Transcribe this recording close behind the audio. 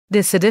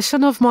This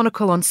edition of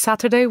Monocle on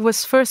Saturday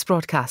was first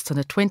broadcast on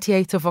the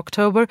 28th of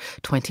October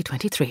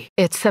 2023.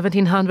 It's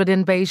 1700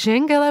 in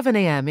Beijing, 11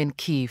 a.m. in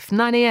Kyiv,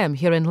 9 a.m.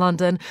 here in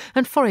London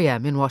and 4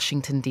 a.m. in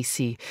Washington,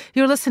 D.C.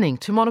 You're listening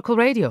to Monocle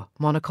Radio.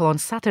 Monocle on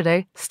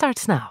Saturday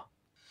starts now.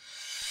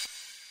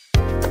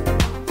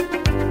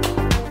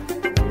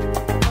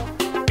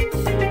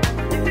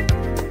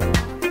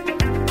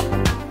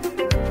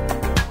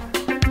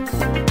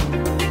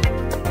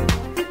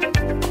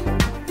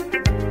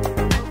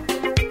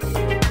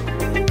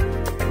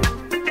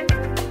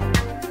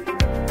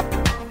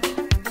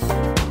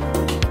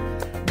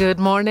 Good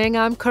morning,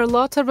 I'm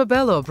Carlota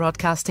Rebelo,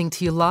 broadcasting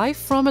to you live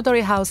from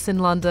Midori House in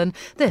London.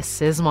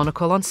 This is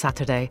Monocle on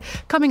Saturday.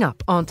 Coming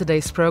up on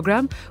today's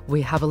programme,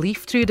 we have a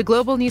leaf through the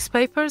global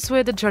newspapers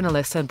with the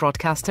journalist and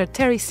broadcaster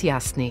Terry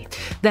Stiastny.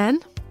 Then,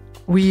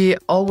 we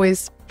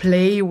always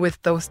play with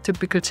those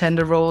typical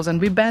gender roles and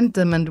we bend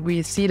them and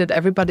we see that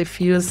everybody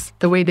feels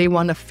the way they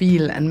want to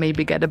feel and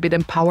maybe get a bit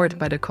empowered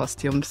by the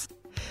costumes.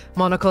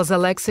 Monocle's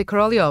Alexei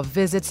Korolyov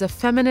visits a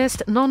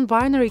feminist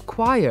non-binary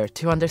choir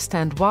to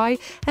understand why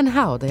and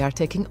how they are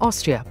taking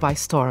Austria by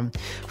storm.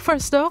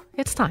 First, though,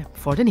 it's time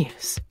for the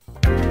news.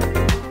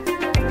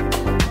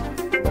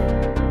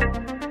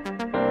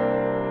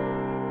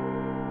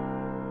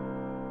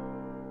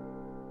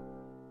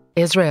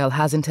 Israel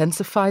has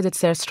intensified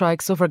its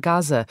airstrikes over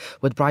Gaza,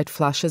 with bright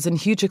flashes and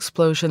huge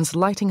explosions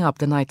lighting up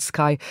the night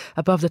sky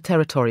above the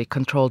territory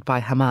controlled by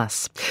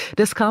Hamas.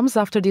 This comes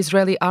after the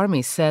Israeli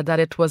army said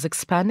that it was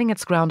expanding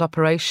its ground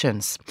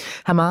operations.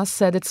 Hamas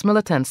said its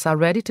militants are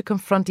ready to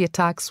confront the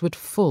attacks with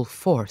full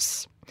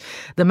force.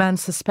 The man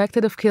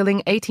suspected of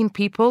killing 18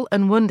 people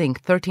and wounding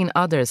 13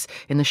 others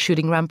in a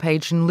shooting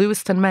rampage in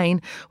Lewiston,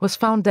 Maine, was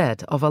found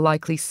dead of a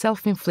likely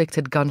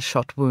self-inflicted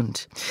gunshot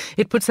wound.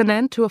 It puts an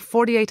end to a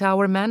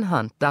 48-hour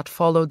manhunt that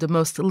followed the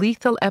most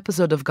lethal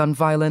episode of gun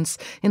violence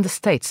in the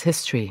state's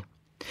history.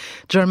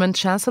 German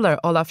Chancellor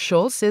Olaf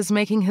Scholz is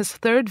making his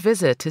third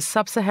visit to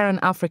sub-Saharan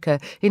Africa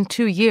in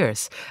 2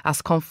 years,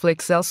 as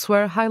conflicts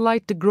elsewhere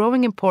highlight the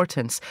growing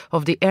importance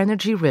of the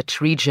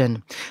energy-rich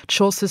region.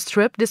 Scholz's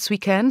trip this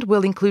weekend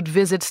will include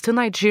visits to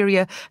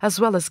Nigeria as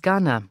well as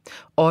Ghana.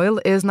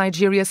 Oil is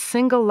Nigeria's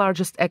single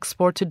largest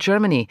export to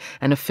Germany,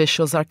 and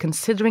officials are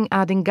considering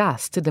adding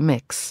gas to the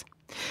mix.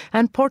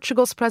 And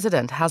Portugal's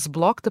president has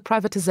blocked the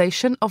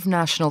privatization of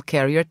national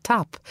carrier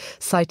TAP,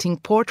 citing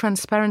poor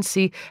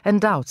transparency and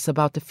doubts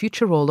about the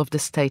future role of the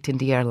state in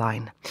the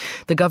airline.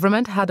 The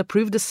government had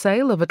approved the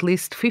sale of at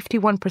least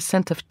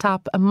 51% of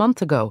TAP a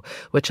month ago,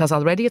 which has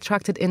already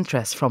attracted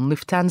interest from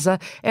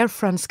Lufthansa, Air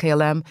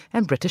France-KLM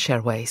and British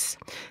Airways.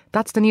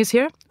 That's the news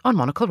here on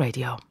Monocle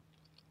Radio.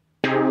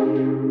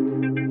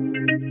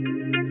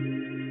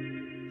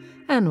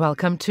 And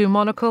welcome to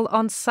Monocle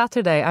on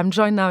Saturday. I'm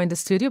joined now in the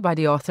studio by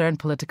the author and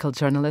political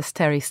journalist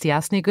Terry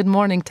Stiastny. Good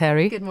morning,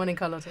 Terry. Good morning,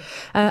 Carlota.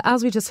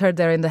 As we just heard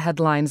there in the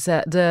headlines,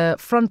 the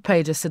front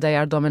pages today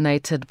are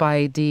dominated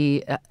by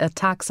the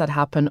attacks that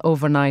happened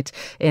overnight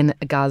in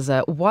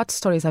Gaza.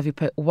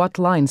 What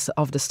lines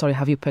of the story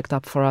have you picked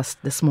up for us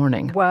this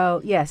morning?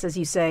 Well, yes, as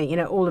you say,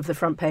 all of the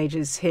front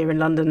pages here in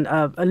London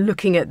are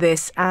looking at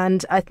this,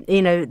 and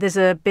there's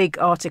a big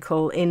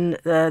article in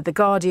the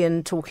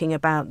Guardian talking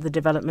about the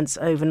developments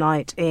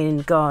overnight in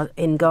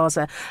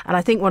Gaza. And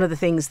I think one of the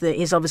things that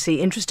is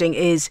obviously interesting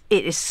is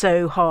it is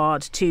so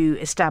hard to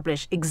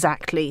establish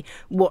exactly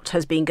what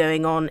has been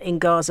going on in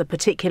Gaza,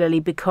 particularly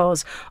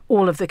because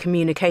all of the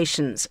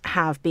communications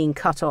have been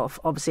cut off,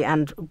 obviously,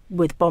 and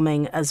with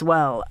bombing as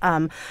well.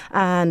 And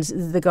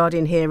the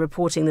Guardian here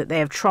reporting that they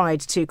have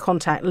tried to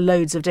contact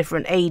loads of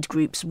different aid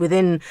groups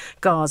within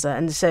Gaza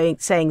and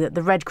saying that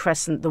the Red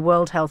Crescent, the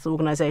World Health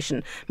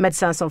Organization,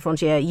 Médecins Sans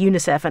Frontières,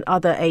 UNICEF and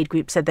other aid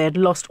groups said they had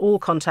lost all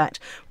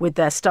contact with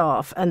their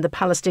staff, and the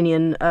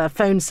Palestinian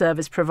phone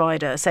service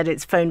provider said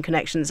its phone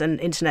connections and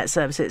internet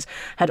services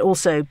had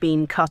also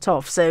been cut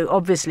off. So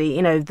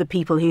obviously, the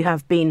people who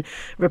have been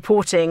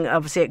reporting,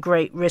 obviously at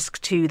great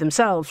risk to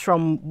themselves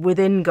from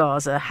within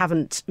Gaza,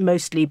 haven't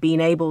mostly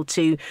been able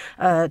to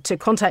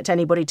contact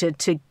anybody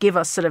to give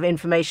us sort of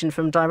information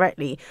from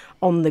directly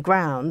on the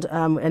ground.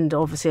 And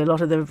obviously a lot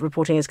of the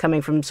reporting is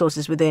coming from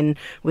sources within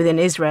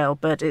Israel,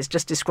 but it's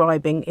just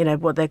describing,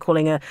 what they're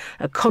calling a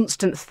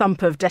constant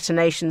thump of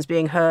detonations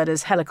being heard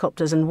as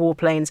helicopters and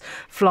warplanes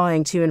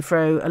flying to and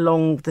fro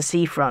along the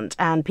seafront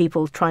and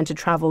people trying to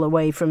travel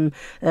away from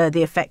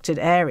the affected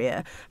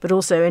area. But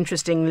also,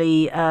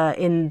 interestingly,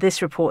 in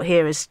this report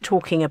here is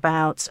talking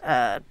about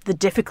the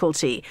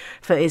difficulty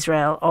for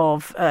Israel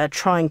of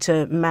trying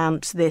to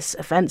mount this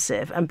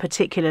offensive, and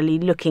particularly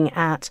looking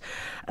at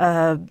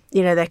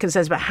their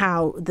concerns about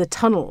how the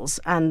tunnels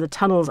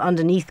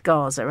underneath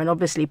Gaza, and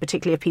obviously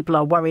particularly if people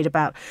are worried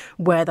about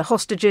where the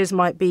hostages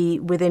might be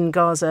within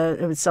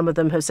Gaza. Some of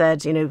them have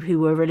said, who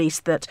were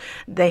released, that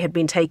they had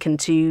been taken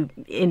to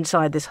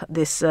inside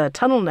this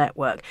tunnel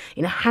network.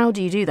 How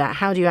do you do that?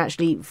 How do you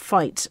actually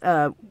fight,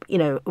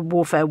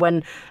 warfare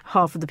when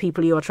half of the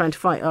people you are trying to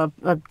fight are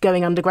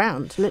going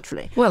underground,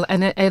 literally? Well,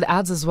 and it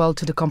adds as well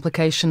to the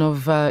complication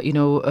of,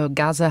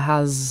 Gaza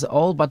has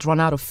all but run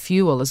out of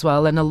fuel as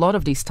well, and a lot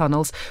of these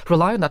tunnels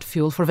rely on that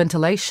fuel for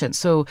ventilation.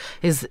 So,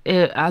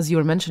 as you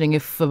were mentioning,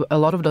 if a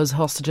lot of those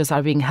hostages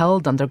are being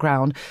held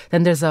underground,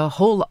 then there's a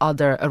whole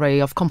other array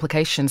of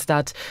complications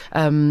that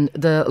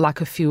the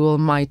lack of fuel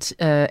might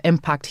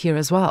impact here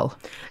as well.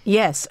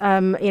 Yes,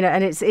 and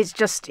it's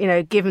just,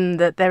 given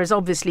that there has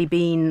obviously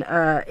been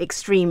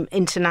extreme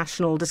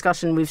international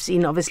discussion. We've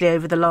seen, obviously,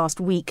 over the last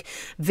week,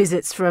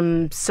 visits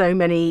from so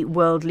many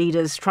world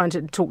leaders trying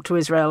to talk to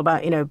Israel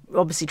about,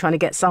 obviously trying to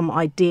get some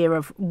idea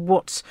of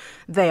what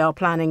they are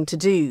planning to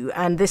do.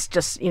 And this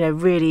just,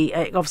 really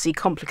obviously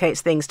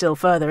complicates things still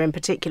further, in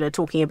particular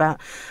talking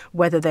about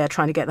whether they're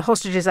trying to get the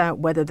hostages out,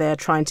 whether they're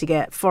trying to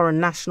get foreign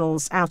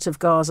nationals out of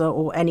Gaza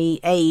or any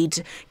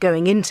aid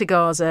going into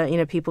Gaza.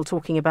 People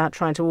talking about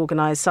trying to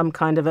organise some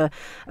kind of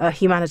a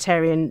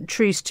humanitarian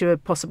truce to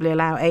possibly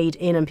allow aid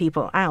in and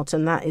people out.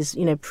 And that is,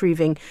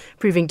 proving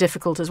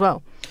difficult as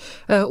well.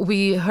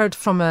 We heard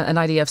from an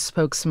IDF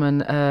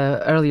spokesman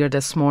earlier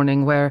this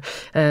morning where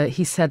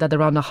he said that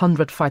around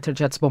 100 fighter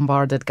jets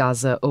bombarded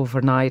Gaza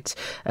overnight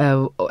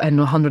and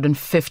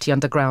 150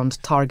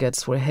 underground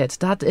targets were hit.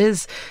 That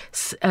is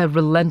a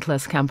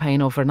relentless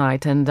campaign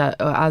overnight. And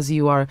as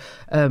you are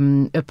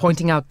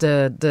pointing out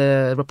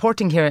the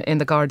reporting here in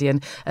The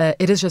Guardian,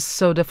 it is just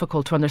so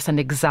difficult to understand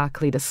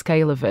exactly the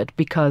scale of it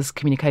because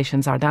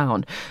communications are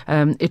down.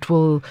 It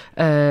will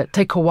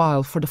take a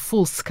while for the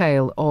full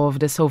scale of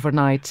this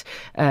overnight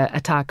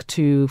attack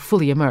to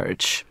fully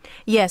emerge.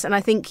 Yes, and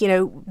I think,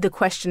 the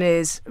question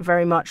is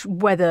very much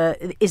whether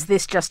is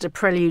this just a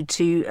prelude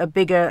to a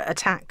bigger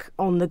attack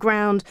on the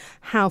ground?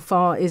 How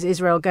far is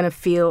Israel going to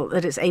feel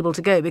that it's able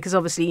to go? Because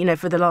obviously,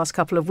 for the last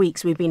couple of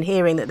weeks, we've been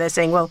hearing that they're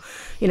saying, well,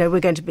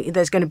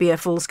 there's going to be a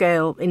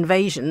full-scale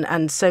invasion.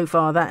 And so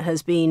far that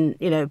has been,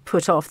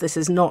 put off. This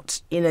is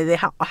not, they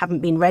haven't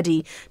been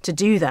ready to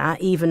do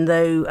that, even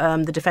though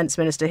the defence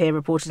minister here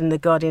reported in The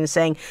Guardian is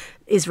saying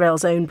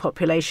Israel's own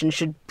population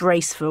should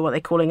brace for what they're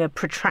calling a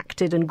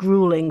protracted and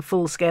gruelling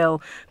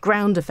full-scale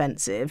ground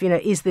offensive.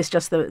 Is this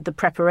just the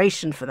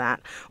preparation for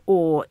that,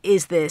 or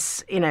is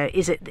this,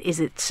 is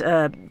it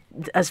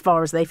as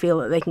far as they feel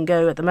that they can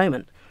go at the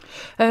moment?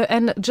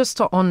 And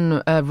just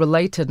on a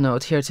related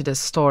note here to this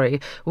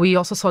story, we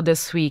also saw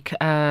this week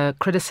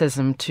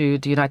criticism to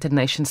the United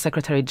Nations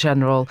Secretary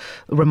General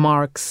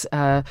remarks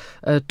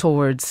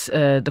towards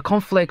the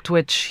conflict,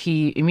 which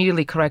he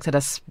immediately corrected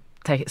as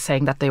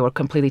saying that they were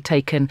completely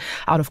taken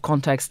out of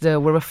context. We're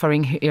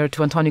referring here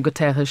to Antonio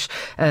Guterres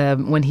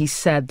when he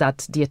said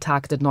that the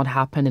attack did not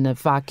happen in a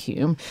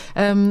vacuum.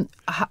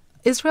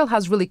 Israel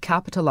has really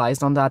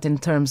capitalized on that in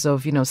terms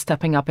of,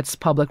 stepping up its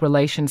public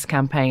relations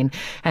campaign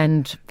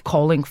and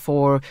calling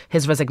for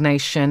his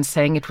resignation,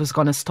 saying it was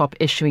going to stop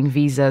issuing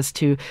visas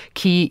to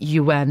key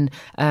UN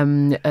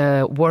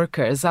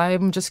workers.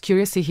 I'm just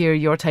curious to hear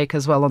your take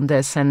as well on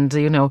this and,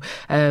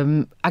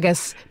 I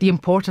guess the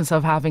importance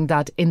of having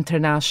that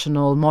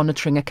international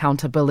monitoring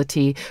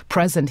accountability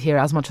present here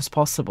as much as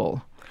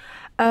possible.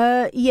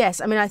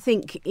 Yes, I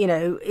think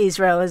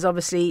Israel is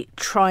obviously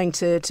trying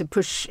to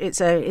push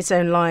its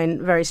own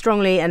line very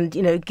strongly, and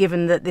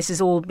given that this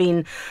has all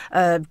been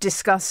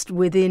discussed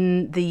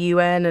within the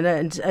UN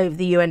and over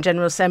the UN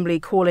General Assembly,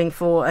 calling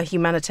for a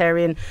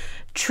humanitarian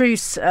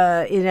truce,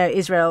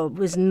 Israel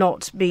was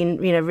not being,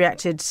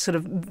 reacted sort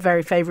of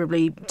very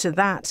favourably to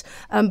that.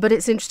 But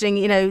it's interesting,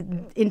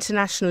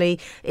 internationally,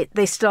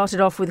 they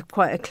started off with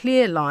quite a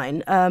clear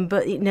line,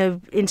 but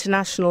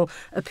international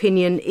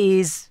opinion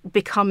is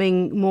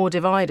becoming more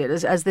divided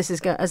as this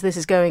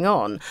is going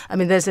on.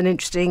 There's an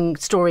interesting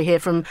story here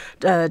from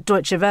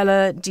Deutsche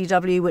Welle,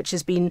 DW, which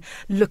has been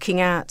looking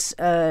at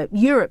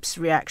Europe's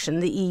reaction,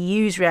 the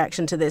EU's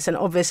reaction to this, and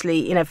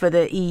obviously, for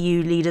the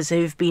EU leaders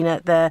who've been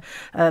at their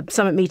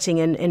summit meeting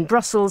in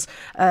Brussels,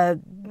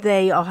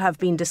 they have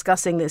been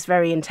discussing this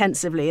very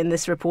intensively, and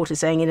this report is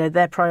saying,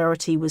 their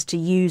priority was to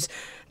use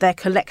their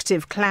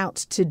collective clout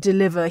to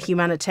deliver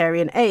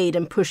humanitarian aid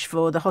and push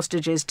for the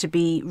hostages to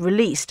be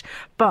released.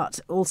 But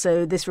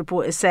also this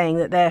report is saying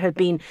that there had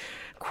been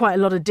quite a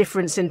lot of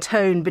difference in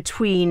tone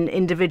between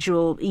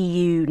individual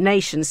EU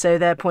nations. So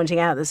they're pointing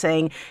out, they're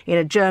saying,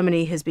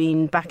 Germany has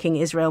been backing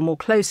Israel more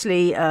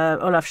closely.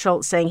 Olaf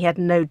Scholz saying he had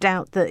no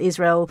doubt that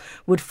Israel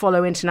would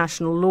follow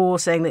international law,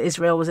 saying that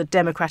Israel was a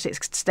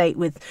democratic state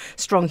with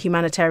strong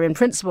humanitarian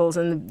principles,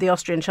 and the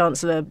Austrian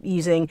Chancellor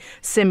using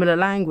similar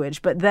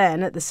language. But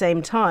then at the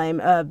same time,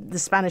 the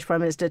Spanish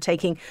Prime Minister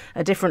taking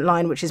a different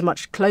line, which is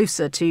much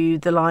closer to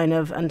the line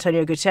of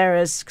Antonio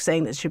Guterres,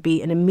 saying that there should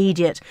be an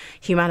immediate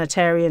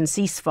humanitarian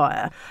ceasefire.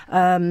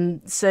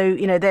 So,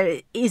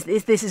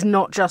 this is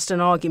not just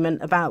an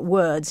argument about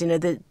words.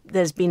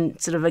 There's been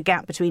sort of a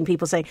gap between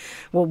people saying,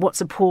 well,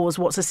 what's a pause?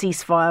 What's a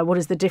ceasefire? What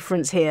is the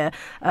difference here?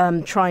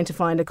 Trying to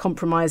find a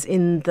compromise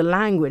in the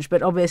language.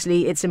 But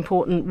obviously, it's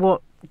important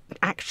what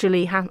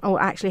actually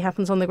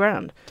happens on the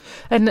ground.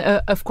 And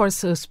of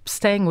course,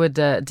 staying with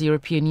the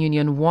European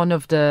Union, one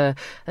of the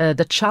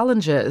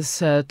challenges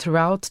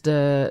throughout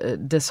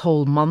this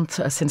whole month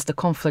since the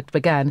conflict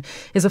began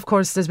is, of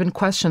course, there's been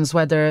questions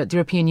whether the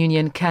European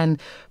Union can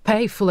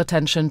pay full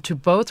attention to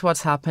both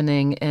what's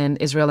happening in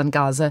Israel and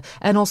Gaza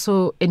and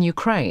also in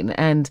Ukraine.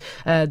 And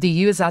the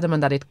EU is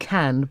adamant that it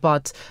can,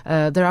 but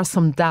there are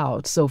some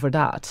doubts over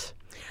that.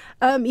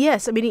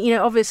 Yes, I mean,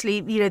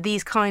 obviously,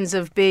 these kinds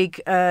of big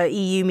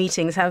EU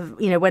meetings have,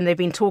 when they've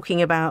been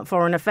talking about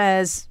foreign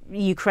affairs,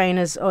 Ukraine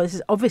has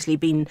obviously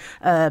been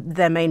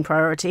their main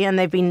priority, and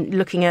they've been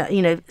looking at,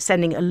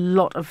 sending a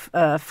lot of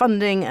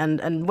funding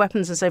and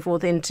weapons and so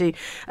forth into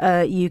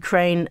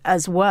Ukraine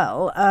as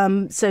well.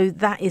 So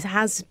that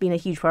has been a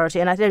huge priority,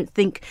 and I don't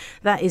think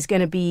that is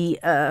going to be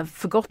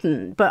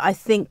forgotten. But I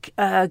think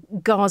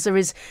Gaza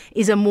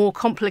is a more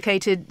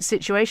complicated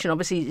situation.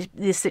 Obviously,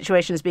 this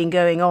situation has been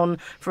going on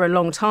for a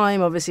long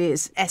time. Obviously,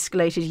 it's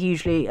escalated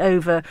hugely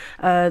over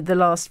the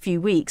last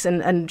few weeks,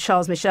 and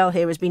Charles Michel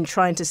here has been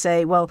trying to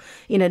say, well,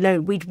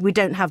 no, we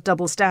don't have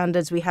double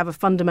standards. We have a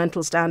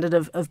fundamental standard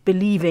of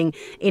believing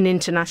in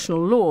international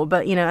law.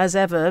 But, as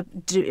ever,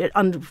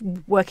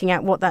 working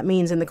out what that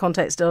means in the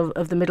context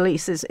of the Middle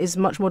East is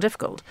much more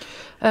difficult.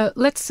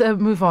 Let's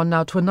move on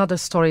now to another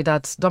story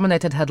that's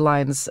dominated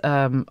headlines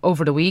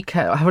over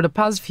the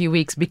past few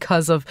weeks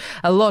because of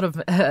a lot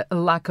of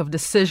lack of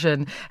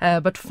decision.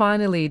 But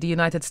finally, the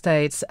United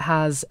States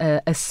has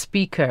a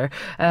speaker.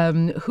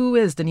 Who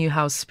is the new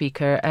House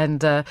Speaker,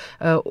 and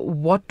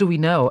what do we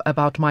know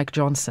about Mike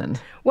Johnson?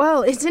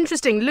 Well, it's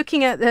interesting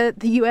looking at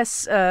the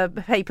US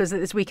papers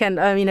this weekend.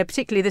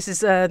 Particularly this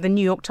is the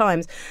New York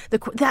Times.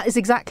 That is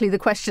exactly the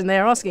question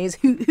they're asking: is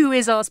who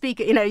is our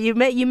speaker? You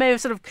may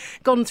have sort of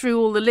gone through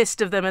all the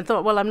list of them and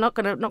thought, well, I'm not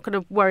going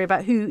to worry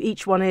about who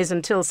each one is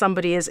until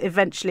somebody is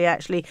eventually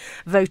actually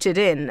voted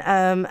in.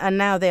 And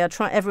now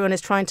everyone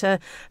is trying to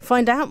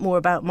find out more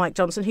about Mike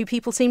Johnson, who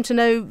people seem to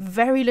know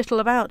very little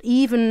about,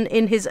 even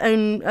in his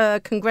own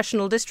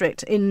congressional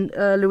district in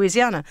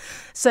Louisiana.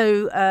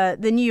 So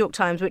the New York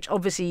Times, which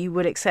obviously you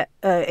would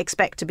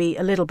expect to be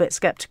a little bit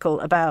sceptical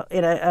about,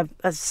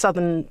 a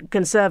Southern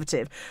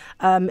conservative,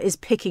 is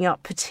picking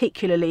up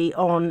particularly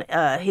on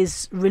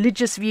his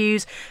religious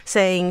views,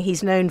 saying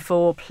he's known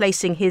for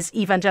placing his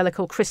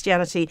evangelical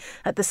Christianity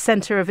at the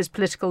centre of his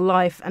political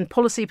life and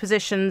policy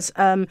positions.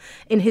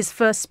 In his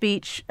first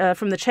speech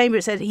from the chamber,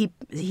 it said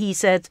he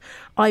said,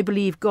 "I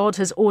believe God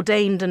has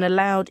ordained and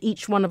allowed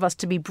each one of us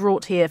to be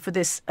brought here for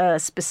this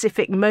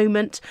specific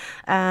moment,"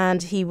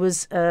 and he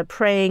was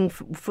praying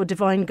for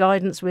divine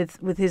guidance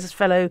with his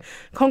fellow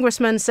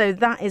congressmen. So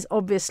that is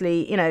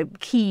obviously,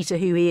 key to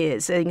who he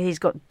is. He's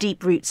got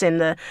deep roots in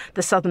the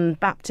Southern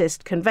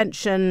Baptist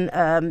Convention,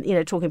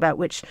 talking about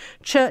which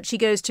church he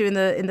goes to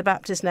in the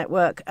Baptist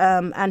network,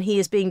 and he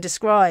is being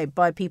described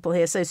by people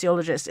here,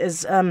 sociologists,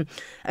 as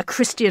a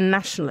Christian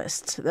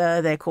nationalist.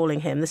 They're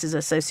calling him. This is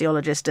a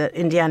sociologist at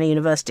Indiana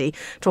University,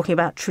 talking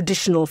about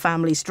traditional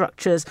family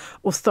structures,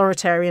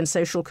 authoritarian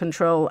social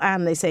control,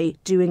 and they say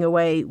doing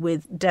away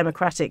with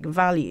democratic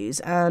values.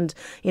 And,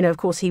 of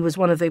course, he was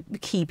one of the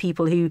key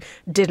people who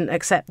didn't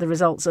accept the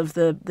results of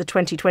the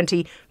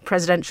 2020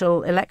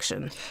 presidential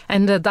election.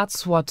 And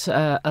that's what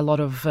a lot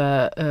of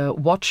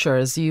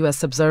watchers,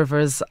 US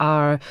observers,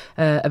 are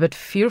a bit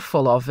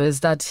fearful of,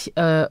 is that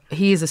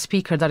he is a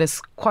speaker that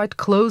is quite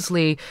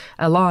closely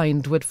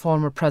aligned with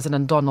former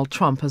President Donald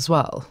Trump as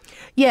well.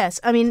 Yes,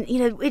 I mean,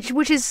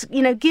 which is,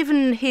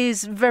 given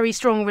his very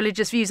strong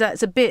religious views,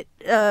 that's a bit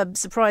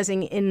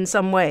surprising in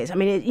some ways. I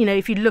mean,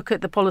 if you look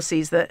at the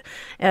policies that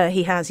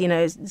he has,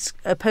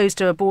 opposed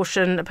to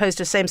abortion, opposed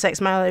to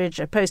same-sex marriage,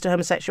 opposed to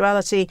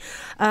homosexuality,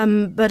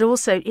 but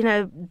also,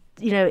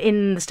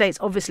 in the States,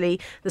 obviously,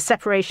 the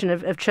separation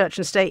of church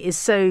and state is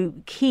so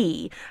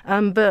key.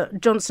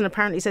 But Johnson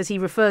apparently says he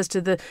refers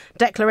to the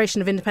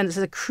Declaration of Independence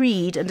as a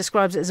creed and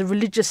describes it as a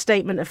religious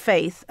statement of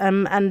faith,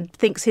 and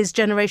thinks his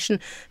generation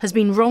has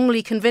been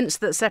wrongly convinced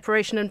that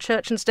separation of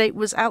church and state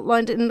was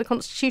outlined in the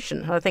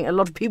Constitution. I think a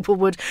lot of people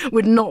would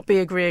not be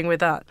agreeing with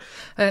that.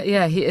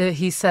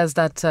 He says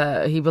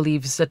that he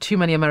believes that too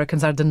many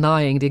Americans are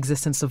denying the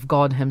existence of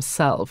God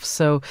himself.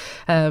 So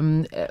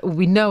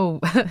we know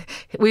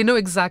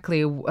exactly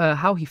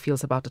how he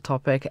feels about the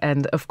topic,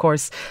 and of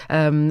course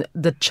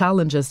the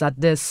challenges that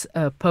this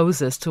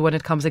poses to when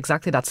it comes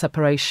exactly that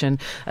separation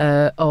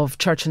of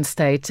church and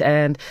state,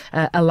 and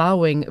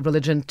allowing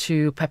religion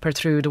to pepper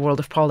through the world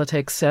of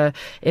politics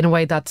in a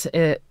way that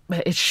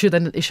it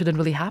shouldn't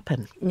really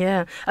happen.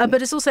 Yeah,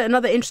 but it's also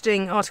another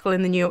interesting article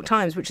in the New York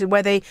Times, which is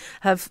where they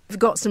have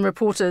got some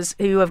reporters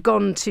who have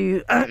gone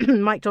to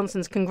Mike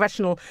Johnson's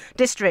congressional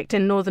district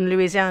in northern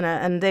Louisiana,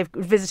 and they've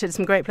visited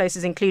some great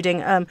places,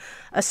 including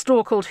a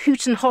store called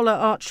Hoot and Holler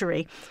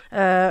Archery,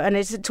 and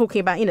it's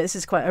talking about, this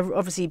is quite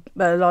obviously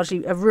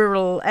largely a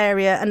rural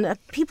area, and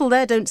people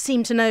there don't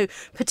seem to know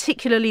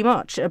particularly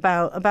much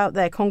about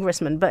their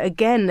congressman. But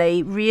again,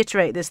 they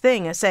reiterate this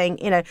thing, saying,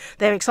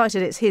 they're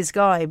excited it's his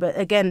guy, but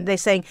again, and they're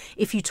saying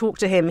if you talk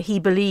to him, he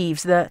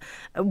believes that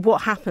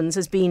what happens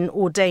has been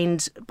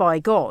ordained by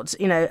God,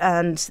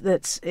 and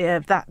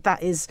that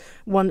is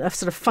a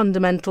sort of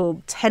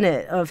fundamental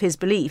tenet of his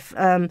belief.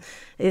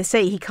 They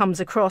say he comes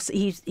across,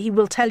 he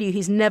will tell you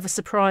he's never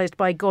surprised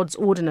by God's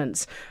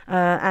ordinance,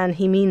 and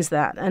he means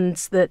that, and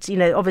that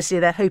obviously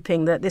they're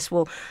hoping that this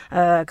will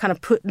kind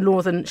of put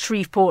northern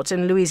Shreveport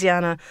in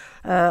Louisiana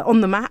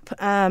on the map,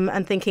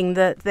 and thinking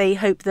that they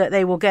hope that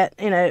they will get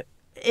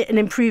an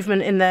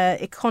improvement in their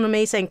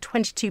economy, saying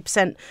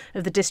 22%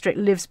 of the district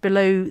lives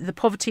below the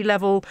poverty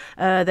level.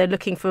 They're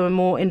looking for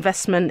more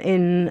investment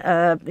in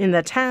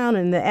their town,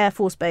 in the Air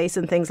Force Base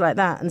and things like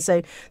that. And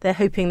so they're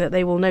hoping that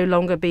they will no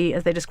longer be,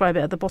 as they describe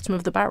it, at the bottom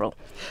of the barrel.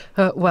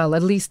 Well,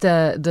 at least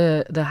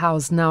the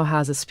House now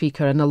has a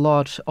speaker, and a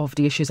lot of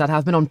the issues that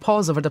have been on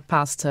pause over the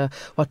past,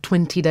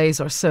 20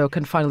 days or so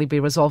can finally be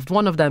resolved.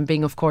 One of them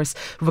being, of course,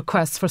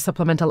 requests for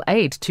supplemental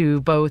aid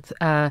to both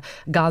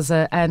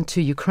Gaza and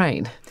to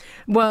Ukraine.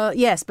 Well,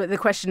 yes, but the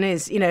question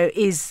is,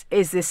 is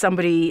this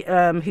somebody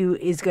who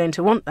is going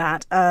to want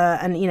that?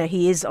 And,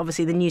 he is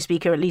obviously the new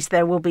speaker. At least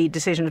there will be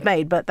decisions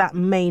made, but that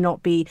may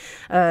not be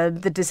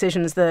the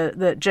decisions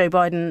that Joe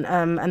Biden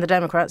and the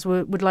Democrats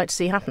would like to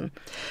see happen.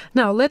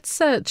 Now, let's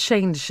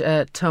change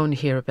tone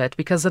here a bit,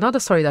 because another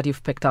story that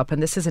you've picked up,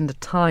 and this is in the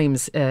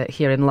Times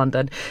here in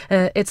London,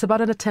 it's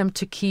about an attempt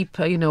to keep,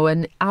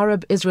 an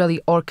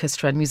Arab-Israeli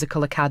orchestra and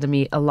musical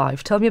academy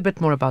alive. Tell me a bit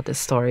more about this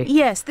story.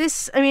 Yes,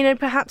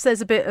 perhaps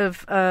there's a bit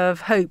of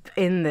hope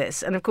in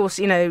this. And of course,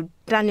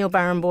 Daniel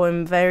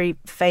Barenboim very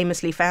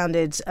famously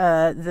founded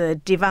the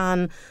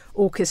Divan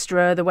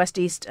Orchestra, the West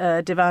East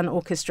Divan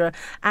Orchestra,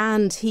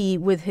 and he,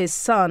 with his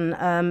son,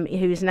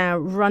 who is now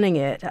running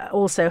it,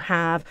 also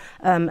have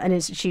an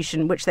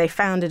institution which they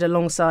founded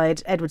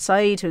alongside Edward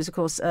Said, who is, of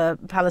course,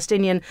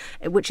 Palestinian,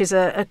 which is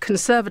a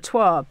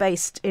conservatoire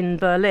based in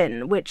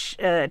Berlin, which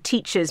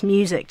teaches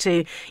music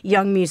to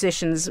young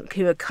musicians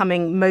who are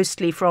coming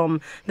mostly from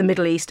the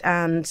Middle East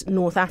and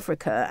North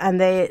Africa. And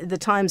the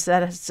Times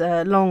has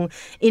a long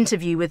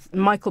interview with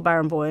Michael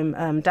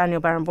Barenboim,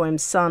 Daniel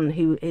Barenboim's son,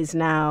 who is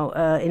now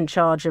in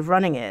charge of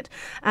running it.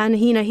 And,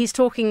 he's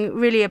talking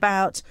really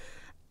about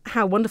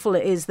how wonderful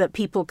it is that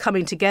people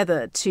coming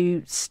together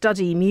to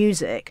study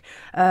music,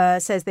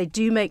 says they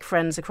do make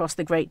friends across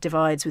the great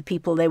divides with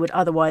people they would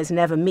otherwise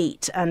never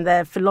meet. And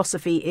their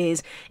philosophy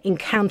is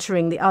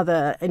encountering the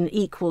other in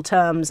equal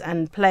terms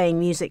and playing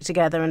music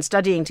together and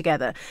studying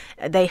together.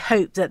 They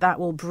hope that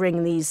will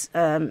bring these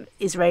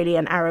Israeli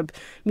and Arab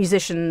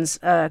musicians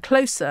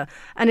closer.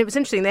 And it was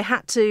interesting. They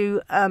had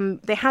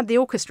the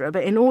orchestra,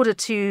 but in order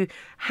to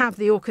have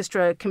the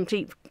orchestra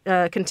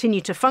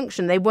continue to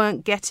function, they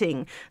weren't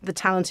getting the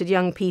talented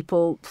young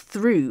people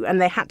through, and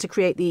they had to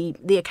create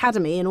the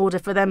academy in order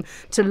for them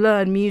to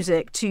learn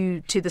music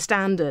to the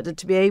standard and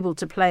to be able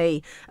to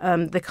play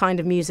the kind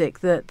of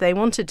music that they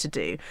wanted to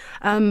do.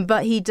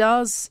 But he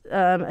does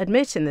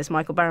admit in this,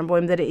 Michael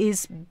Barenboim, that it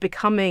is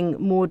becoming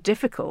more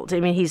difficult. I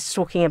mean, he's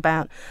talking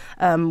about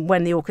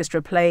when the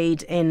orchestra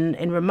played in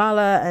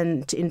Ramallah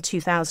and in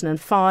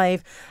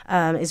 2005,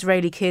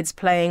 Israeli kids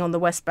playing on the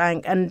West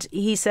Bank, and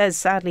he says,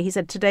 sadly,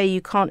 today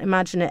you can't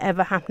imagine it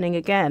ever happening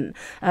again.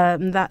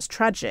 That's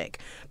tragic.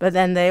 But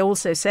then they're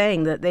also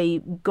saying that they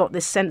got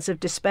this sense of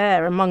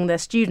despair among their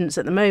students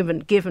at the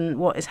moment, given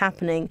what is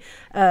happening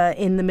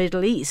in the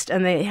Middle East.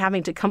 And they're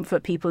having to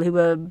comfort people who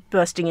are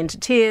bursting into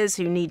tears,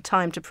 who need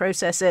time to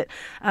process it.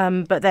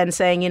 But then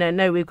saying,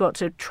 no, we've got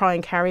to try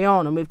and carry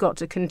on, and we've got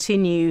to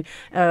continue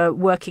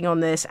working on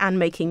this and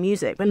making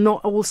music, but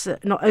not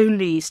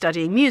only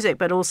studying music,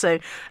 but also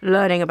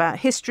learning about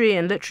history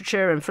and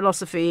literature and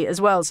philosophy as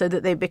well, so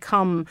that they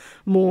become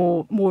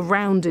more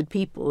rounded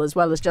people as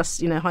well as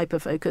just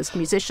hyper-focused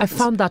musicians. I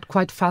found that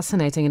quite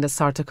fascinating in this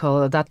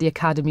article, that the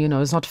academy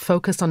is not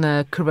focused on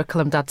a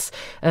curriculum that's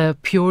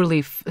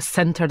purely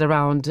centered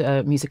around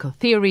musical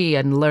theory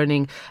and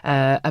learning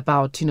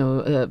about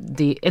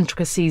the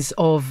intricacies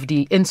of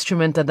the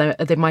instrument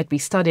that they might be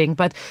studying,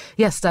 but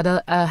yes,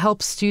 that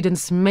helps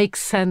students make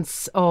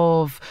sense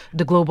of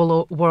the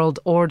global world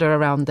order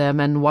around them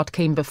and what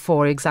came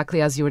before,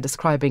 exactly as you were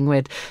describing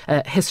with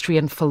history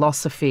and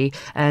philosophy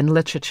and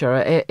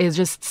literature. It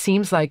just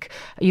seems like,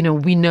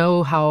 we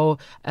know how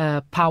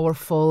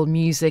powerful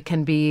music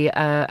can be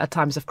at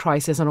times of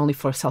crisis, not only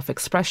for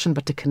self-expression,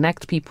 but to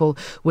connect people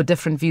with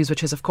different views,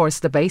 which is, of course,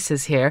 the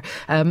basis here.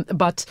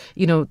 But,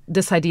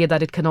 this idea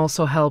that it can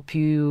also help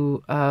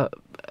you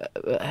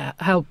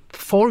help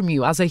form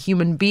you as a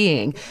human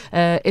being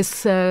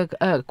is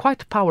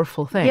quite a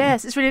powerful thing.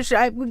 Yes, it's really interesting.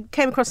 I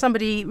came across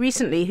somebody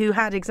recently who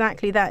had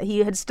exactly that. He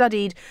had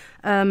studied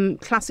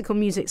classical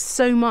music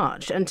so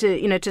much and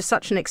to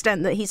such an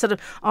extent that he sort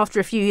of, after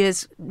a few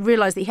years,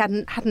 realised that he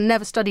hadn't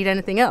never studied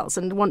anything else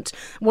and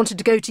wanted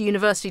to go to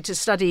university to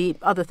study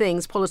other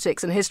things,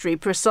 politics and history,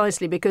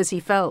 precisely because he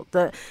felt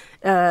that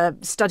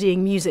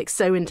studying music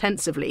so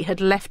intensively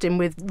had left him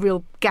with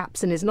real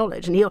gaps in his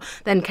knowledge. And he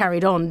then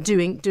carried on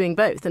doing doing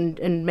both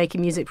and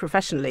making music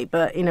professionally,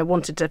 but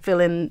wanted to fill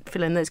in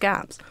those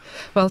gaps.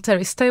 Well,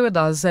 Terry, stay with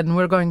us, and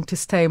we're going to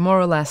stay more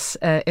or less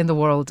in the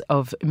world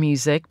of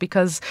music,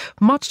 because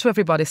much to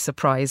everybody's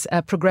surprise,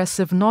 a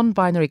progressive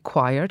non-binary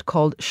choir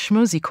called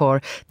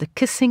Schmusicor, the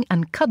Kissing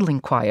and Cuddling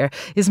Choir,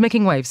 is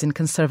making waves in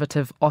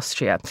conservative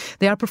Austria.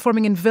 They are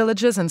performing in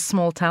villages and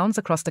small towns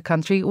across the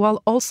country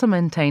while also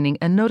maintaining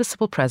a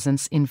noticeable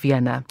presence in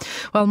Vienna.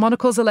 Well,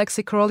 Monocle's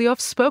Alexei Korolyov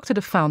spoke to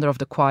the founder of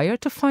the choir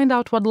to find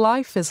out what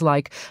life is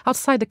like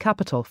outside the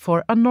capital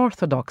for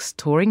unorthodox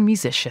touring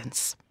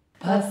musicians.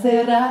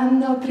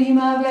 Passeranno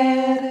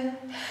primavere,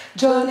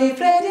 giorni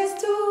freddi e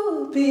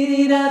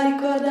stupidi da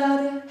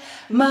ricordare,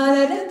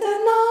 maledetta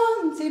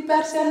non si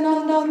perse a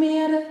non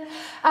dormire,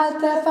 a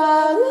te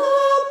fa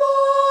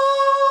l'amore.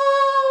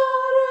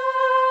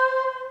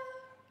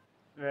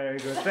 Very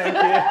good, thank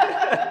you.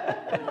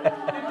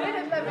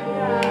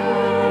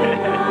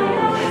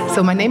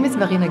 So my name is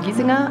Verena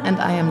Giesinger, and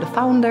I am the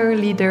founder,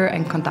 leader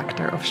and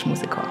conductor of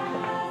Schmusicor.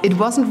 It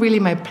wasn't really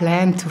my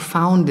plan to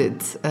found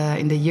it.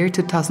 In the year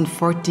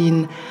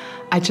 2014,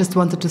 I just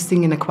wanted to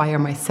sing in a choir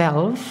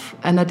myself,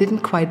 and I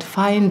didn't quite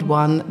find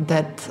one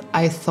that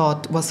I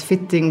thought was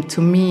fitting to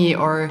me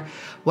or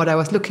what I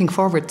was looking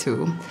forward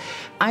to.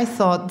 I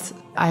thought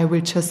I will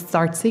just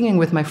start singing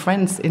with my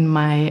friends in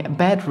my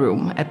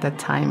bedroom at that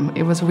time.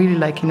 It was really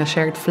like in a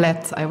shared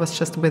flat. I was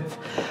just with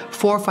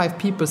 4 or 5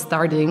 people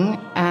starting,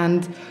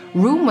 and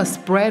rumors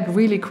spread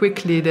really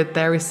quickly that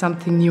there is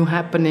something new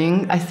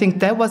happening. I think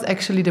that was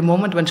actually the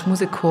moment when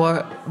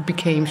Schmusicor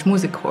became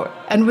Schmusicor.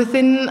 And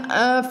within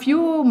a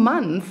few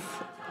months,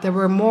 there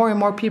were more and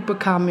more people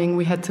coming.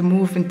 We had to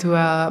move into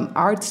an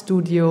art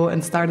studio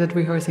and started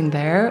rehearsing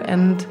there.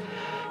 And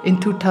in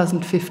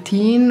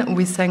 2015,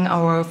 we sang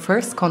our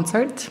first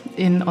concert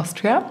in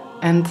Austria,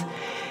 and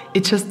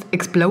it just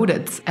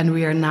exploded. And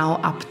we are now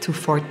up to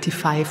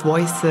 45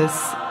 voices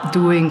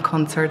doing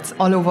concerts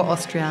all over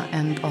Austria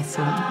and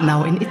also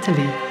now in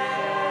Italy.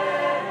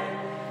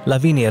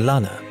 Lavinia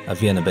Lana, a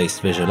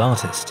Vienna-based visual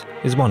artist,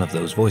 is one of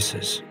those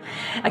voices.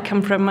 I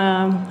come from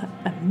a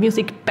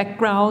music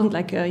background,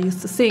 like I used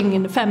to sing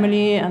in the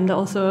family and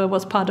also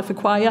was part of a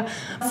choir.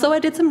 So I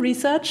did some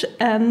research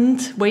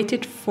and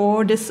waited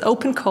for this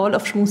open call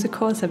of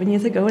Schmusicor 7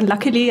 years ago, and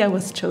luckily I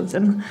was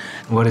chosen.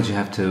 What did you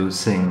have to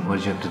sing? What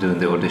did you have to do in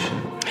the audition?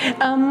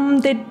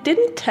 They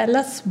didn't tell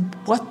us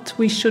what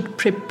we should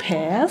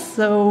prepare,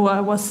 so I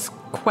was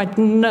quite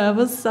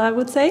nervous, I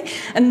would say.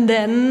 And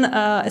then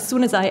as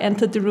soon as I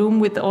entered the room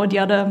with all the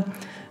other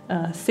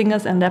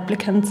singers and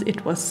applicants,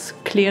 it was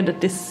clear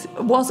that this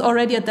was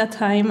already at that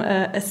time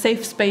a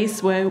safe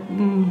space where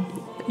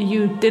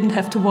you didn't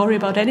have to worry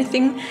about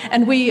anything.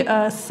 And we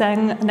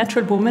sang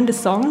Natural Woman, the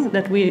song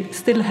that we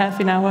still have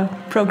in our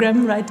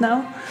program right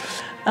now.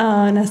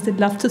 And I still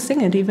love to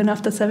sing it even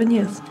after 7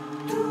 years.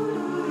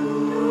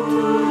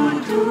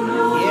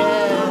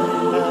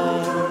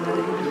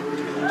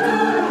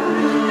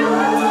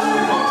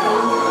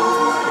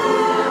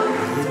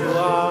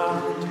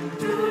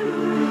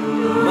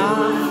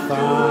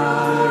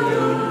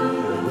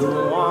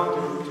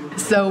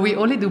 So we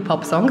only do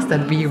pop songs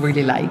that we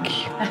really like.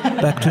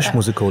 Back to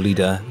Schmusicor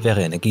leader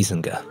Verena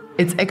Giesinger.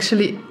 It's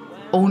actually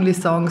only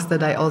songs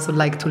that I also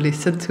like to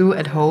listen to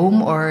at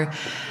home, or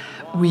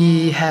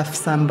we have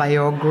some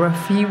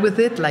biography with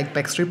it, like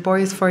Backstreet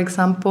Boys, for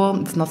example.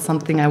 It's not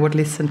something I would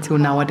listen to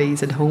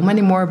nowadays at home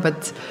anymore,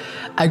 but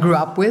I grew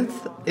up with.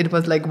 It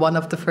was like one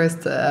of the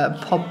first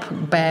pop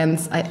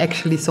bands I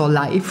actually saw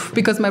live,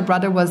 because my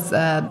brother was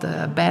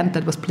the band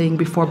that was playing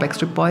before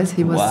Backstreet Boys.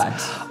 He was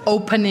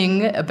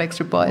opening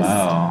Backstreet Boys.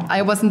 Wow.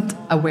 I wasn't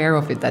aware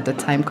of it at the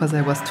time because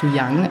I was too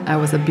young. I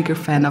was a bigger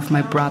fan of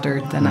my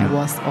brother than I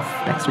was of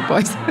Backstreet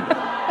Boys.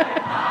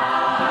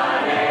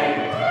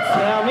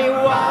 Tell me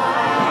why.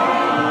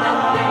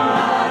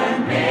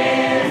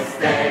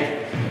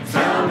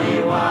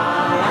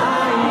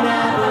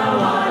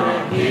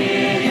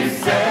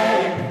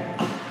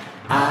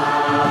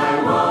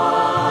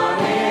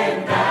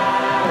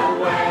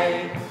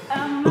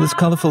 With its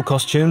colourful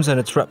costumes and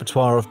its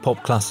repertoire of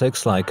pop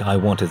classics like I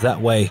Want It That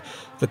Way,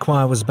 the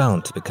choir was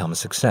bound to become a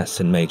success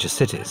in major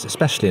cities,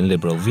 especially in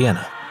liberal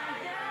Vienna.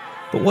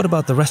 But what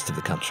about the rest of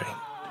the country?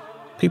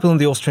 People in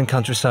the Austrian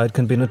countryside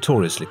can be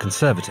notoriously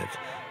conservative.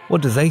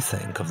 What do they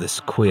think of this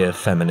queer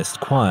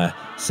feminist choir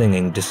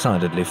singing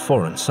decidedly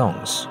foreign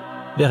songs?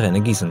 Verena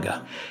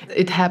Giesinger.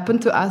 It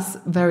happened to us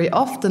very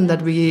often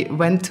that we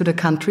went to the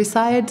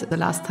countryside. The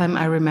last time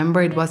I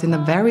remember, it was in a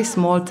very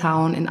small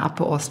town in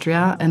Upper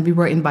Austria, and we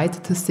were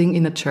invited to sing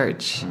in a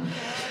church.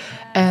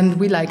 And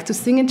we like to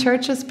sing in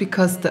churches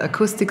because the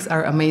acoustics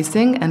are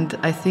amazing, and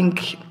I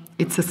think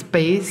it's a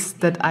space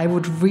that I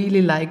would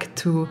really like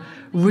to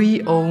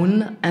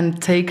re-own and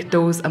take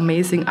those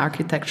amazing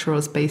architectural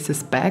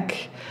spaces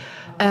back.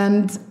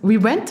 And we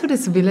went to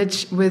this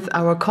village with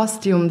our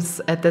costumes.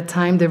 At that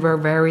time, they were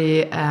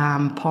very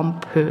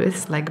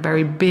pompous, like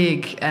very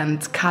big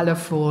and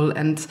colorful.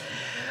 And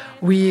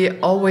we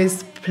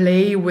always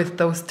play with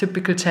those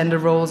typical gender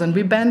roles, and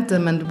we bend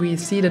them, and we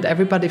see that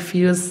everybody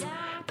feels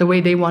the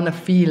way they want to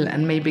feel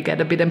and maybe get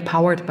a bit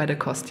empowered by the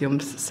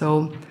costumes.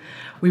 So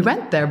we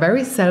went there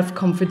very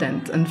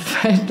self-confident and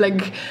felt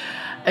like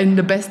in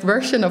the best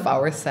version of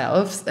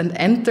ourselves and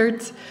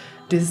entered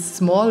this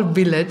small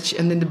village.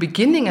 And in the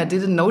beginning, I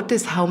didn't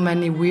notice how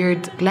many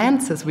weird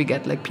glances we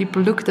get. Like,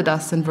 people looked at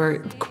us and were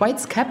quite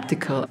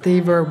skeptical.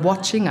 They were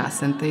watching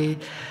us and they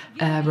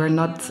were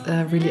not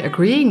really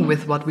agreeing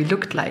with what we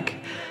looked like.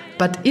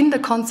 But in the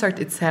concert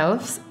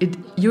itself, it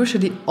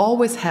usually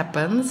always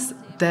happens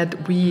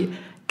that we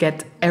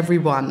get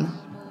everyone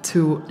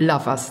to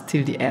love us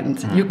till the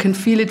end. You can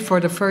feel it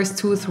for the first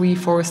 2, 3,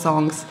 4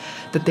 songs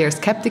that they're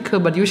skeptical,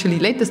 but usually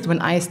latest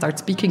when I start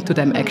speaking to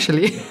them,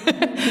 actually.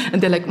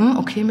 And they're like,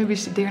 okay, maybe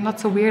they're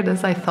not so weird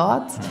as I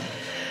thought.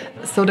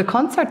 So the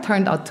concert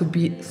turned out to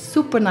be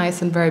super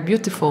nice and very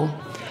beautiful.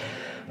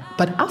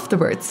 But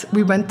afterwards,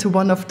 we went to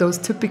one of those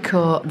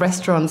typical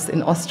restaurants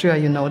in Austria,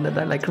 you know, that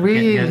are like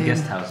really...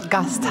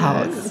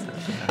 Gasthaus.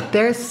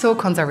 They're so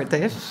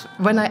conservative.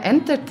 When I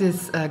entered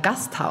this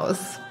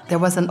Gasthaus, there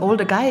was an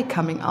older guy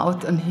coming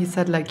out and he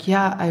said like,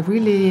 yeah, I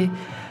really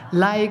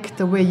like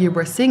the way you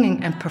were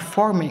singing and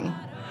performing.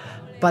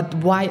 But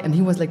why? And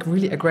he was like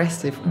really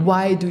aggressive.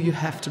 Why do you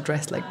have to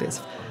dress like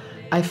this?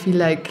 I feel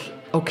like,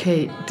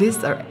 okay,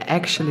 these are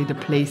actually the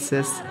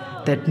places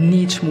that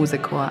need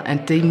Schmusechor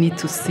and they need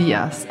to see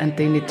us and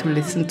they need to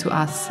listen to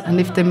us. And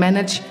if they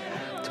manage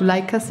to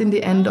like us in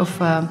the end of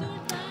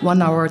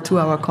 1 hour, 2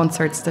 hour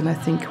concerts, then I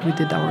think we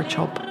did our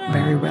job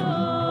very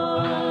well.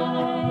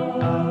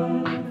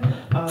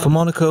 For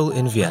Monocle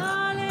in Vienna,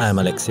 I am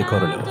Alexei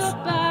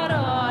Korolyov.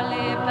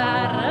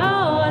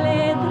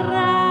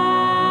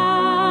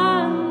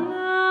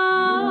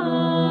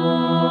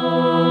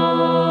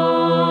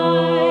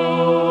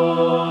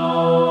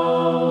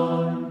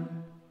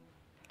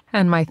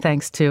 And my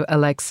thanks to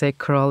Alexei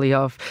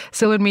Korolyov.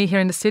 Still with me here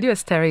in the studio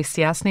is Terry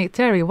Stiastny.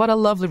 Terry, what a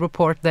lovely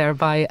report there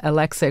by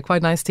Alexei.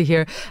 Quite nice to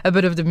hear a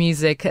bit of the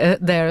music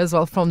there as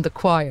well from the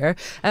choir.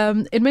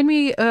 It made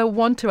me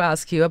want to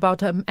ask you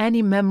about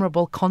any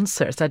memorable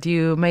concerts that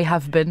you may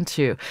have been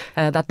to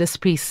that this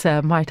piece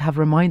might have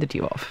reminded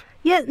you of.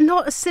 Yeah,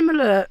 not a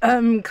similar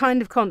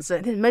kind of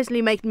concert. It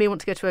mostly made me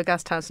want to go to a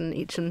Gasthaus and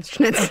eat some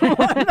schnitzel.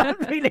 I'm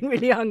feeling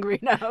really hungry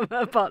now,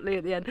 partly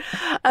at the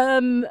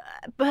end.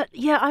 But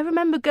yeah, I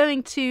remember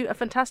going to a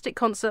fantastic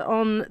concert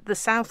on the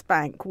South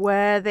Bank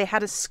where they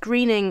had a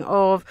screening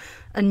of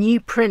a new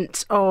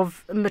print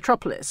of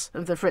Metropolis,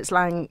 of the Fritz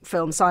Lang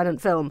film,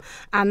 silent film.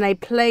 And they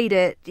played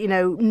it, you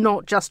know,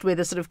 not just with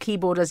a sort of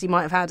keyboard as you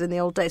might have had in the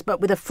old days, but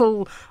with a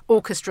full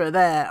orchestra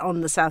there on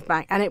the South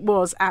Bank. And it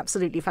was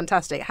absolutely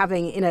fantastic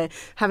having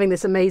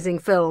this amazing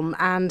film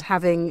and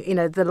having, you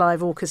know, the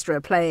live orchestra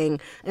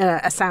playing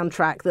a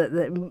soundtrack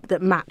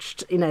that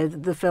matched, you know,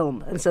 the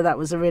film. And so that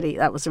was a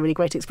really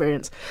great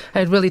experience.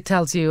 It really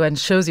tells you and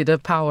shows you the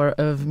power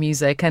of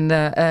music. And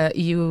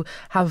you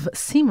have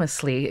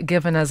seamlessly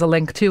given us a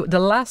link to the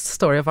last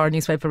story of our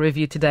newspaper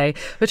review today,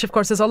 which of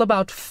course is all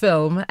about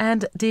film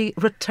and the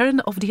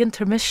return of the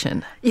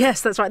intermission.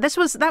 Yes, that's right.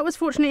 That was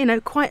fortunately, you know,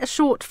 quite a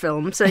short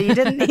film, so you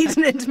didn't need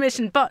an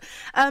intermission. But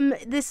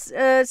this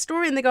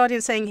story in The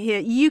Guardian saying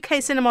here,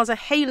 UK cinemas are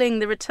hailing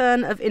the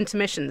return of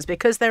intermissions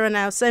because there are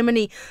now so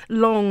many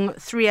long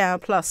 3-hour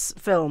plus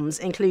films,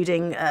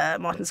 including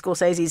Martin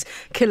Scorsese's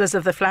Killers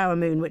of the Flower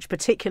Moon, which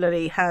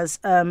particularly has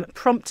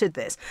prompted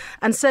this.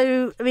 And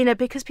so, you know,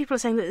 because people are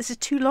saying that this is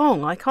too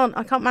long, I can't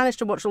manage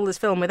to watch all this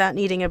film without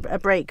needing a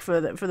break for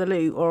the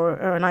loo or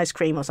an ice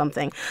cream or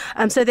something.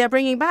 So they're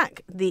bringing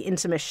back the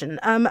intermission.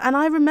 And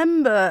I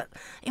remember,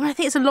 you know, I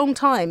think it's a long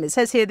time. It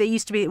says here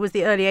it was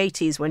the early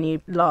 80s when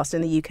you last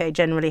in the UK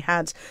generally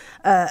had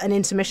an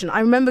intermission. I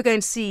remember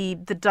going to see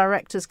the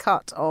director's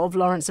cut of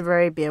Lawrence of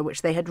Arabia,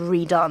 which they had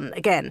redone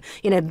again,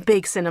 you know,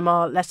 big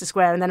cinema, Leicester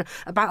Square, and then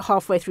about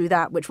halfway through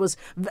that,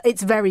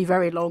 it's very,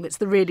 very long. It's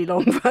the really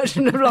long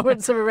version of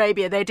Lawrence of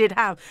Arabia. They did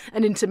have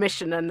an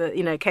intermission and,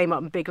 you know, came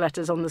up in big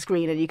letters on the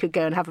screen and you could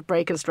go and have a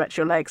break and stretch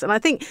your legs. And I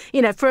think,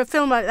 you know, for a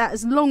film like that,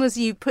 as long as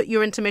you put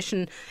your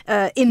intermission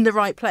in the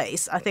right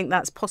place, I think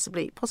that's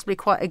possibly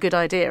quite a good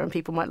idea and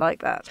people might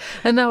like that.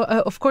 And now,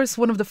 of course,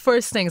 one of the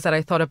first things that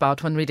I thought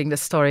about when reading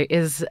this story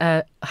is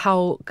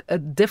how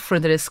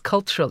different it is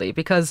culturally,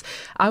 because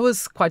I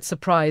was quite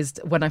surprised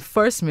when I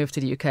first moved to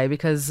the UK,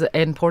 because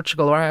in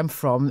Portugal, where I'm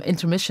from,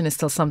 intermission is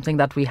still something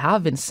that we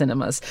have in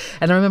cinemas.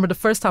 And I remember the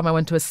first time I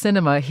went to a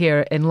cinema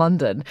here in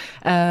London,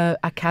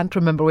 I can't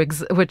remember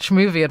which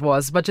movie it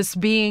was, but just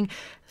being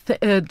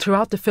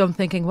throughout the film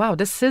thinking, wow,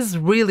 this is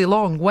really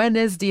long. When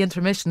is the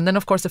intermission? And then,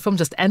 of course, the film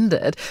just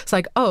ended. It's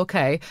like, oh,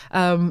 okay,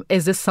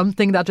 is this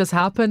something that just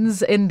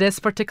happens in this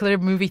particular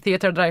movie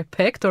theatre that I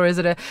picked, or is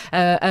it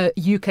a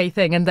UK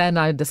thing? And then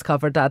I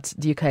discovered that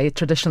the UK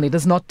traditionally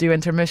does not do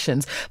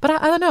intermissions. But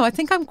I don't know, I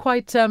think I'm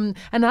quite an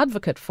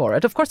advocate for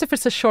it. Of course, if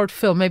it's a short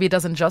film, maybe it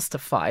doesn't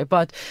justify,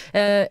 but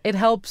it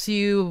helps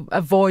you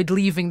avoid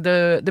leaving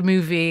the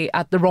movie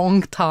at the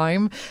wrong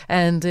time,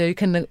 and you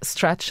can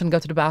stretch and go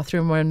to the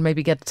bathroom and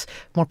maybe get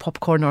more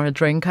popcorn or a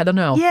drink. I don't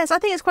know. Yes, I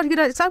think it's quite a good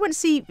idea. So I went to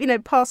see, you know,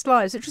 Past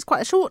Lives, which was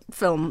quite a short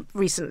film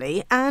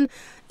recently, and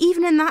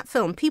even in that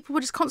film, people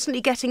were just constantly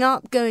getting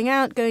up, going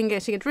out, getting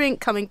a drink,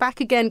 coming back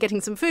again,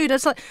 getting some food.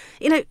 It's like,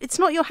 it's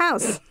not your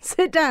house.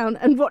 Sit down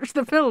and watch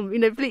the film,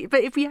 please.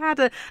 But if you had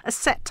a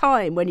set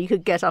time when you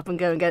could get up and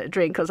go and get a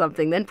drink or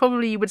something, then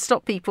probably you would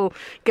stop people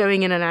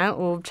going in and out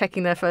or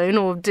checking their phone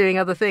or doing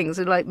other things.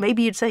 And like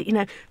maybe you'd say,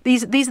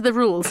 these are the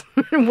rules.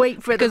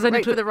 Wait for the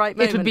right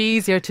moment. It would be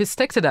easier to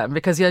stick to them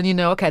because then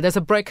okay, there's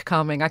a break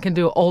coming. I can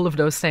do all of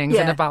those things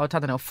in about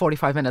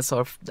 45 minutes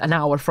or an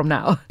hour from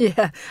now.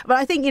 Yeah, but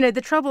I think the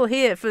trouble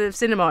here for the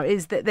cinema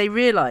is that they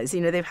realise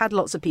they've had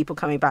lots of people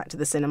coming back to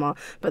the cinema,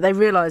 but they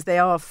realise they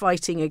are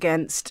fighting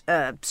against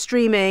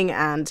streaming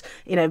and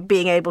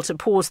being able to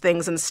pause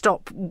things and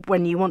stop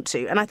when you want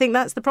to. And I think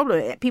that's the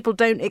problem. People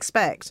don't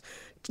expect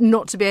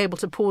not to be able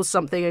to pause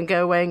something and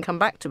go away and come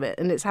back to it.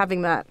 And it's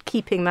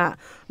keeping that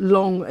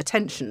long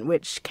attention,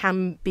 which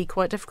can be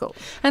quite difficult.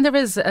 And there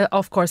is,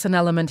 of course, an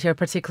element here,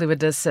 particularly with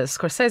this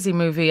Scorsese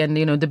movie and,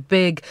 the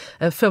big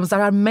films that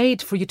are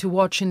made for you to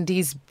watch in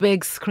these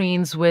big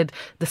screens with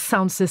the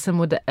sound system,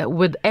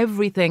 with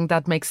everything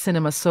that makes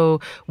cinema so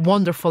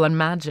wonderful and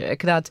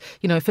magic that,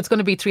 if it's going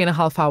to be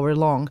 3.5 hours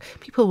long,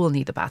 people will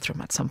need a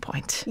bathroom at some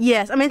point.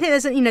 Yes. I mean, I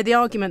think there's, the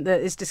argument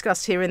that is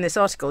discussed here in this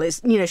article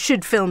is,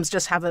 should films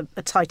just have a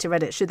tighter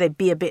edit? Should they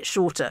be a bit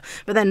shorter?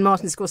 But then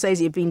Martin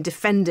Scorsese had been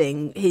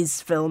defending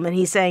his film and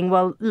he's saying,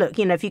 well, look,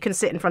 if you can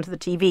sit in front of the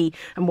TV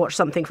and watch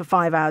something for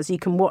 5 hours, you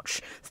can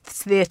watch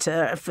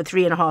theatre for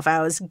 3.5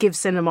 hours, give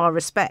cinema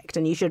respect,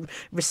 and you should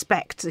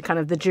respect kind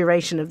of the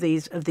duration of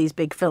these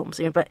big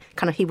films. But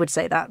kind of he would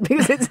say that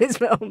because it's his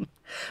film.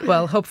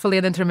 Well, hopefully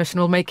an intermission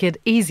will make it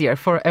easier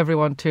for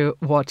everyone to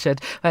watch it.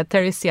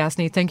 Terry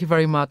Stiastny, thank you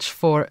very much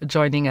for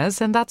joining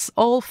us. And that's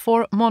all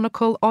for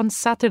Monocle on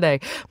Saturday.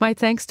 My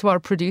thanks to our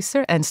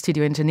producer and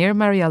studio engineer,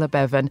 Mariella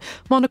Bevan.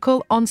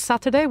 Monocle on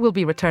Saturday will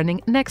be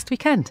returning next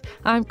weekend.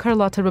 I'm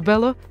Carlota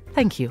Rebelo.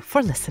 Thank you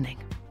for listening.